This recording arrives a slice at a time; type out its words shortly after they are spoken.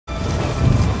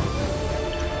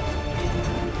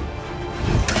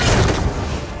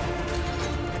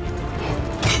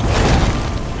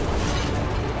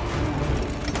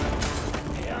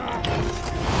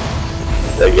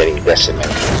decimate.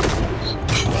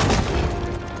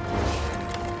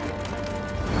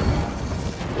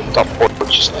 Top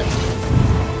porch is empty.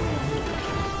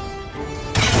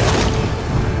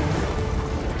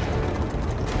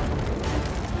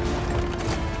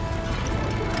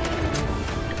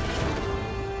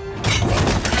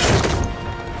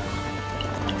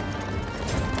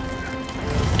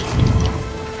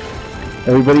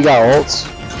 Everybody got ults?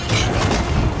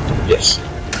 Yes.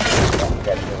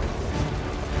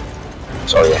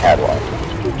 Sorry, I had one.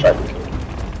 We tried to kill it.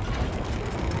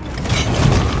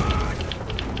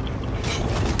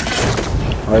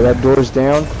 Alright, that door's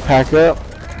down. Pack up.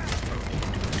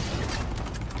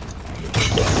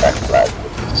 Back flag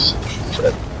with this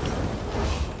thread.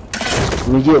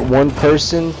 Can we get one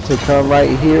person to come right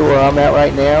here where I'm at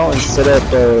right now and set up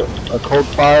a cold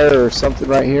fire or something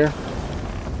right here?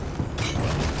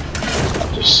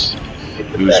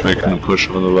 Who's making a push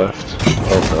on the left?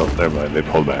 Oh no, never mind, they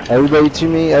pulled back. Everybody to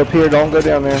me, up here, don't go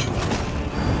down there.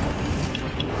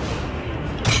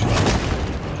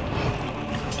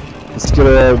 Let's get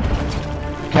a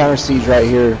counter siege right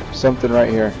here, something right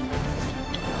here.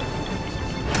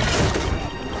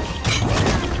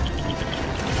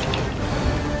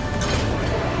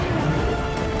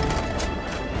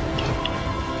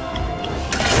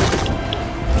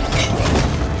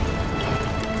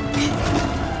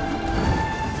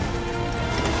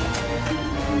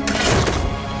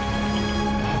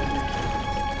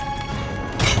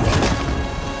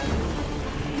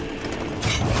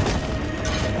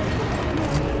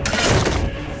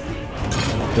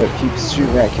 But keep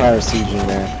shooting that counter siege in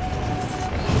there.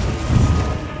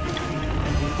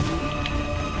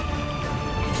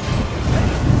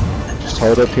 Just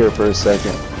hold up here for a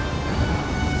second.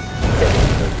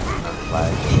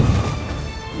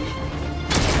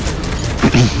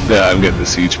 Yeah, I'm getting the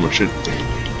siege merchant.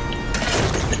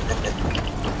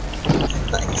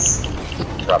 Nice.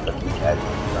 Drop it.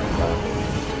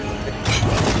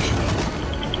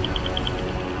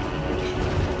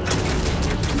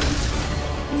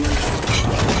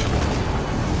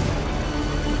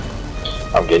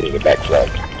 I'm getting a back flag.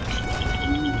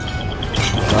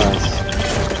 Nice.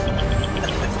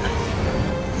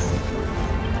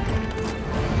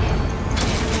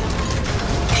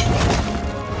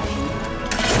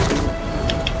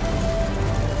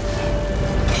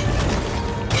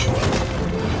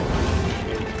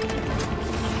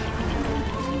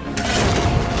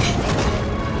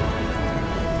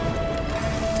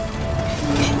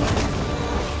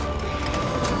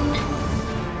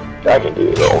 I can do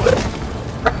it all day.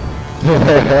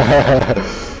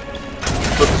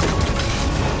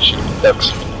 Shoot the ducks.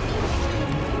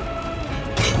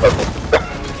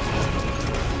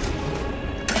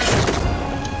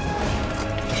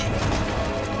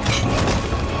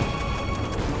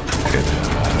 Okay.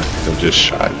 I'm just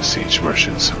shy of the siege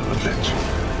merchant, son of a bitch.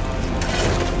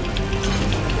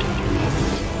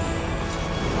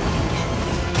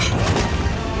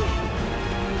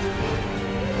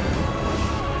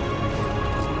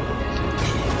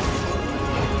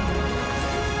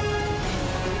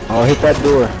 I'll hit that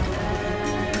door.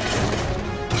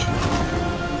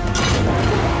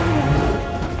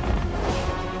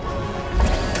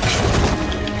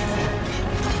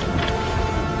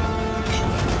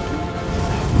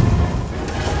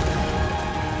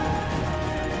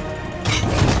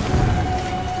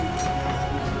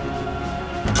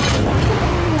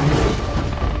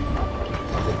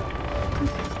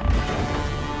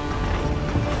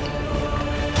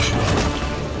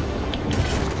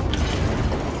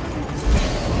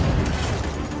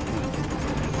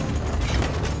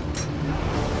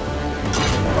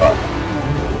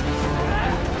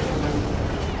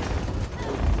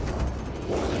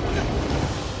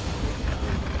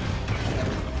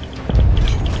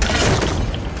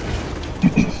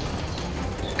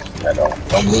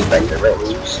 Don't need back the res.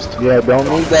 Yeah, don't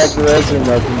need back the res or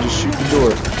nothing, just shoot the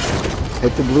door.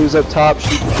 Hit the blues up top,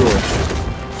 shoot the door.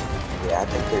 Yeah, I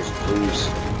think there's blues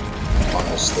on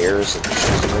the stairs at the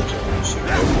siege and shoot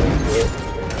over into it.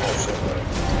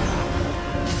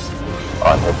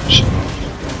 On the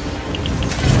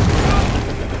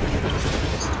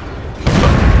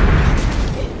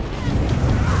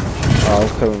Oh, I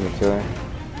was covering the killer.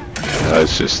 Yeah,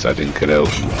 it's just I didn't get out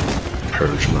and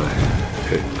purge my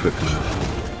hit quick enough.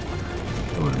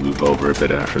 I'm gonna move over a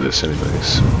bit after this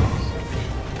anyways.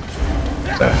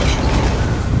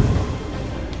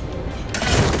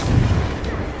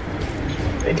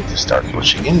 They need to start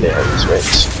pushing in there, these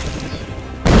raids.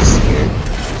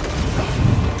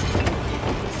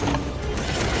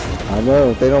 I know,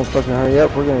 if they don't fucking hurry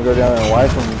up, we're gonna go down there and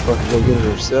wipe them and fucking go get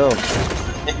it ourselves.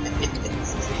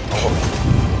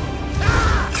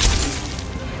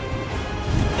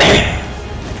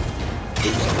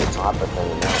 I've been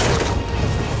thinking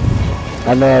that.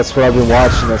 I know that's what I've been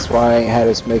watching. That's why I ain't had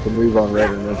us make a move on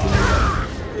red or nothing.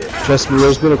 Trust me,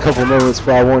 there's been a couple moments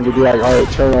where I wanted to be like, alright,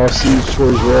 turn off siege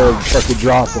towards red, fucking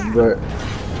drop them, but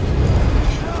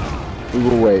we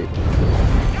will wait.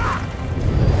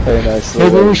 Very nice.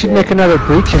 Maybe we should make another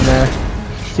breach in there.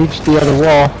 Siege the other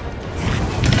wall.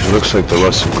 It looks like the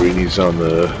Western Greenies on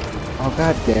the Oh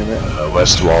god damn it.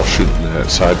 west wall shooting that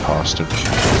side postern.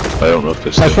 I don't know if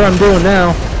this. That's what I'm doing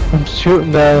now. I'm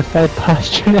shooting the side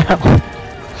posture now.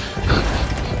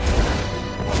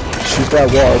 Shoot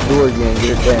that wall door again,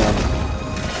 get it down.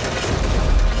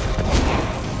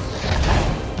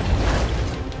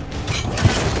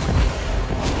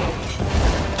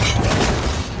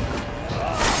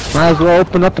 Might as well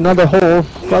open up another hole.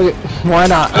 Fuck it. Why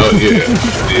not? Oh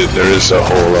yeah, there is a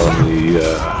hole on the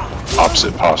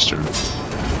opposite postern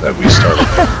that we started.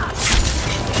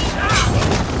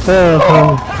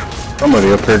 Oh.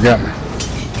 Somebody up here got me.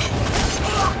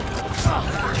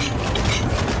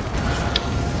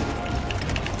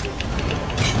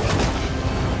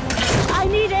 I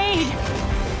need aid.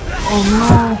 Oh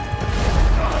no.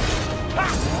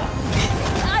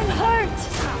 I'm hurt.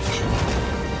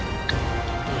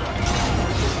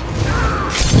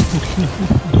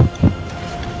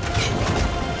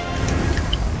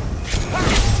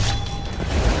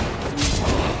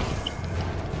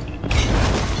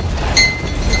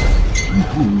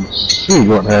 See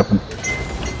what happened.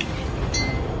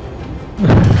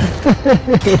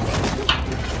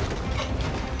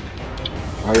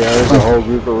 Oh yeah, there's a whole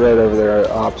group of red over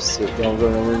there opposite. Don't go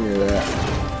nowhere near that.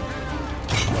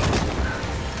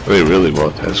 They really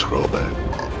want that scroll back.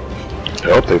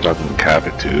 I hope they fucking cap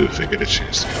it too if they get a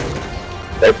chance to.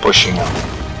 They're pushing up.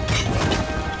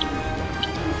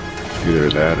 Either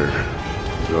that or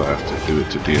they'll have to do it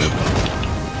to DM.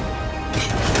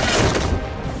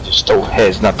 Just told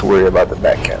Hez not to worry about the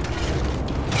back cap.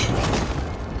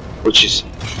 Which is,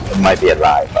 it might be a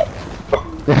lie, but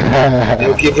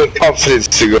they'll give them confidence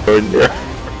to go in there.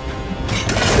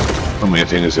 The main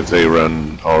thing is if they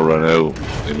all run out,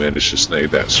 they manage to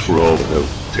snag that scroll without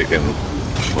taking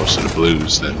most of the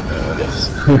blues, then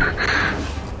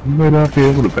you might not be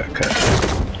able to back cap.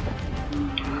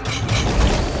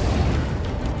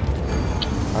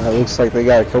 It looks like they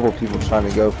got a couple people trying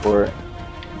to go for it.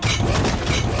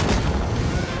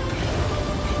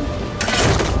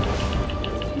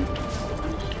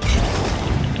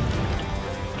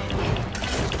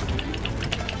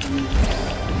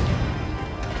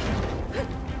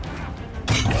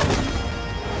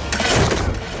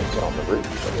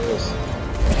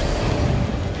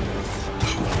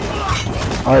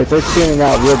 Alright, they're cleaning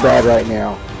out real bad right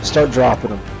now. Start dropping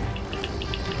them.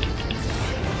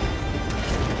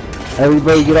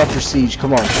 Everybody get off your siege,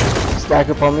 come on. Stack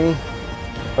up on me.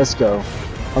 Let's go.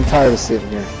 I'm tired of sitting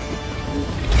here.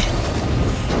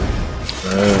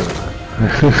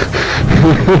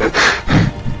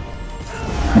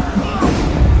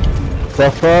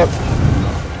 Buff up.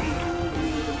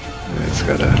 It's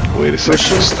gotta wait a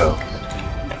second still.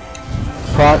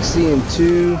 Proxy in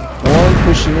 2, 1,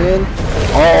 pushing in.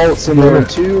 All ults in there.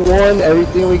 2, 1,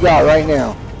 everything we got right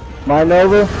now.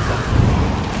 Minova.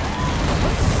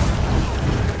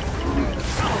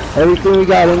 Everything we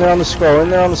got in there on the scroll, in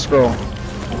there on the scroll.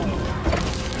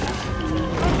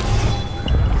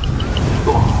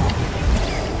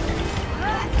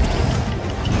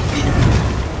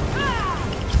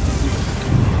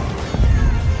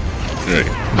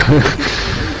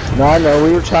 No, I know,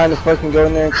 we were trying to fucking go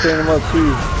in there and clean them up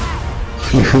too.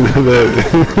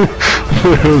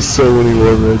 There was so many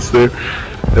more reds there.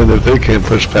 And if they can't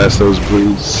push past those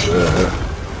blues,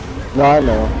 No, I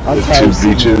know. I'm the tired of two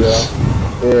seeing it, beaches.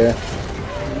 though. Yeah.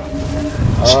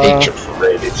 It's nature for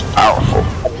red, it's powerful.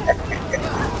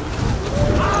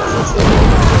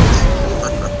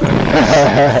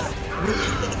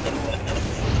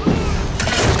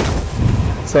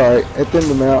 Sorry, I thinned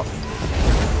them out.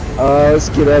 Let's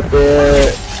get up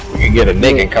there. We can get a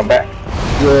nick and come back.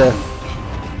 Yeah.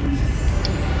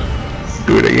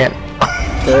 Do it again.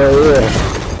 Hell yeah.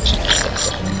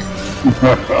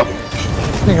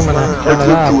 I think I'm gonna turn it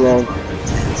Too off. long.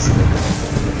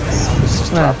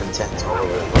 Nah. Dropping tents all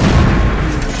over.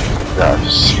 Yeah,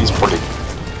 he's putting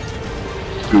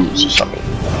booze or something.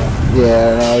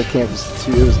 Yeah, no, the camp is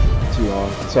it was too long.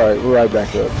 Sorry, we're right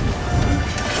back up.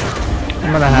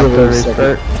 I'm gonna have Give to it a second.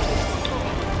 restart.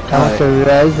 I went to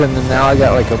res and then now I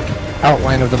got like a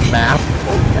outline of the map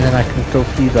and then I can still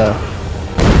see the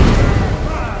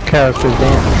characters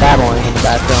battling in the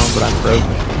background, but I'm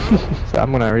frozen. So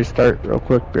I'm gonna restart real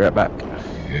quick, be right back.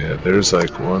 Yeah, there's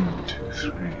like 1, 2,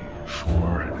 3,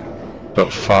 4,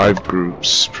 About 5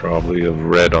 groups, probably, of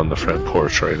red on the front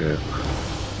porch right now.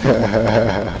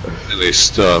 And they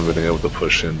still haven't been able to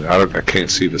push in. I can't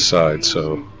see the side,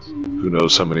 so who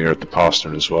knows how many are at the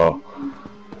postern as well.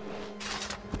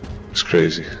 It's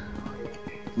crazy.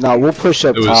 No, we'll push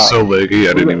up It was top. so laggy,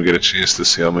 I didn't even get a chance to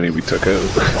see how many we took out.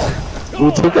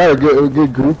 We took out a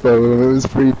good group of them. It was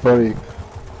pretty funny.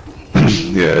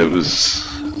 Yeah, it was.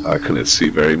 I couldn't see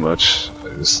very much.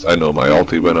 I know my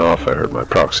ulti went off. I heard my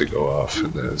proxy go off,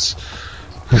 and there's.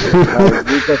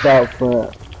 We took out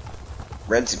front.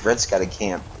 Red's got a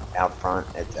camp out front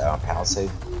at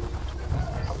Palisade.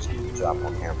 I'm just gonna drop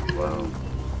one camp below.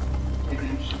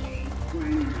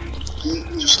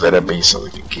 Just let it be so we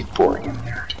can keep pouring in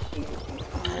there.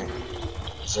 Alright.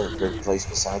 Is there a good place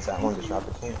besides that one to drop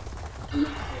a camp?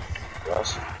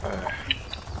 Russ?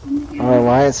 Our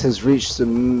alliance has reached the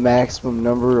maximum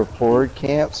number of forward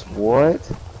camps. What?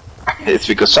 It's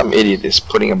because some idiot is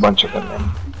putting a bunch of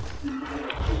them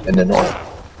in the north.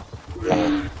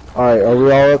 Alright, are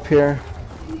we all up here?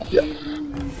 Yeah.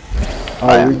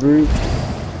 Alright, regroup.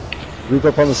 Group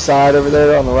up on the side over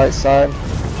there, on the right side.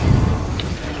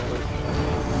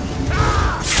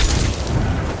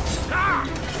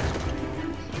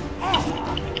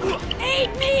 Aid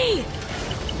me!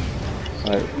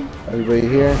 Alright, everybody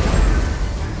here.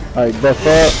 Alright, buff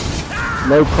up.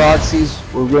 No proxies.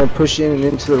 We're gonna push in and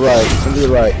into the right. Into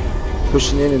the right.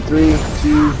 Pushing in 3,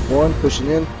 2, 1. Pushing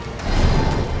in.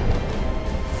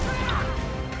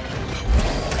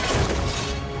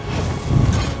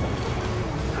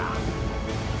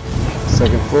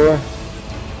 Second floor.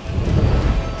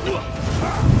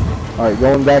 Alright,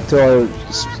 going back to our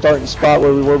starting spot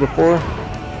where we were before.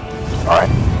 Alright.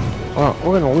 Well,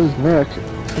 we're gonna lose Nick.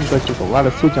 Seems like there's a lot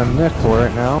of siege on Nick for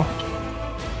right now.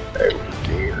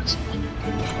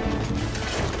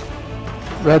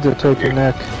 Reds are taking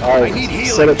Nick. Alright,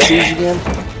 set up siege again.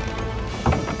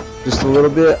 Just a little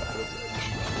bit.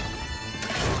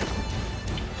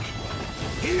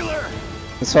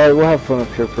 It's alright, we'll have fun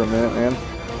up here for a minute, man.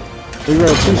 We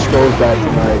ran 2 scrolls back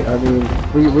tonight. I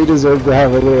mean, we deserve to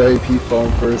have a little AP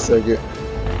fun for a second.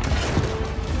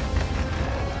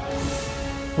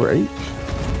 Right?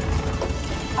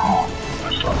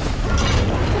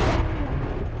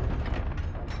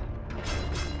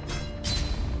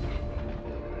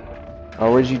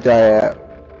 Oh, where'd you die at?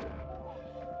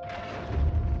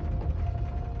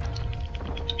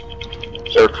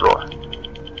 Third floor.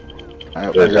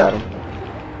 I got him.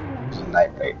 It's a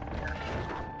night raid.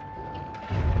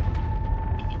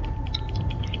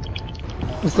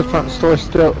 Is the front store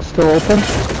still open?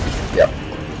 Yep.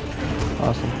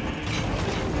 Awesome.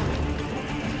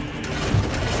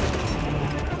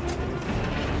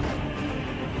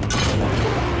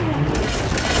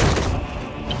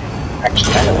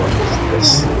 Actually, I know what this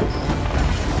is.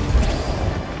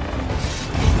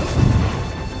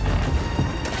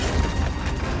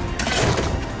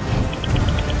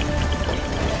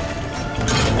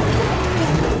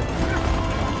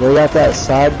 They got that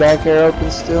side back air open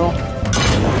still?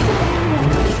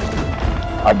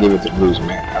 I'll give it to Blues,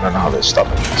 man. I don't know how they're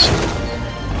stopping this.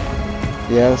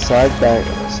 Yeah, the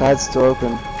side's still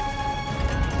open. I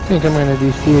think I'm gonna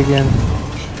DC again.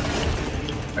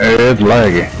 It's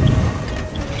laggy.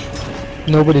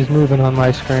 Nobody's moving on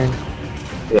my screen.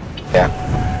 Yeah.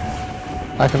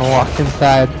 I can walk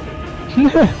inside.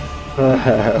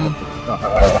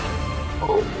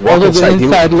 Although the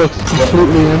inside looks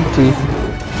completely empty.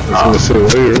 I was gonna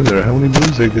say, while you're in there, how many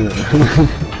moves they got?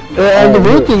 And the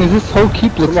weird thing is this whole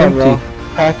keep looks Come on, empty.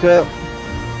 bro. Pack up.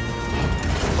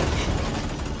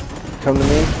 Come to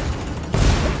me.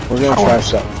 We're gonna try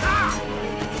something.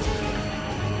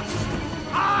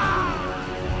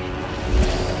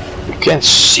 You can't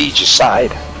siege your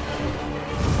side.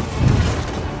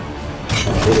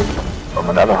 From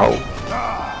another hole.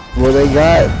 Well, they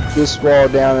got this wall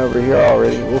down over here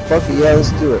already. Well, fuck it, yeah,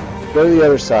 let's do it. Go to the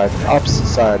other side, opposite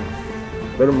side.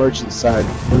 Go to merchant side.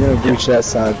 We're gonna breach that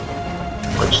side.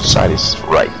 Which side is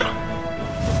right?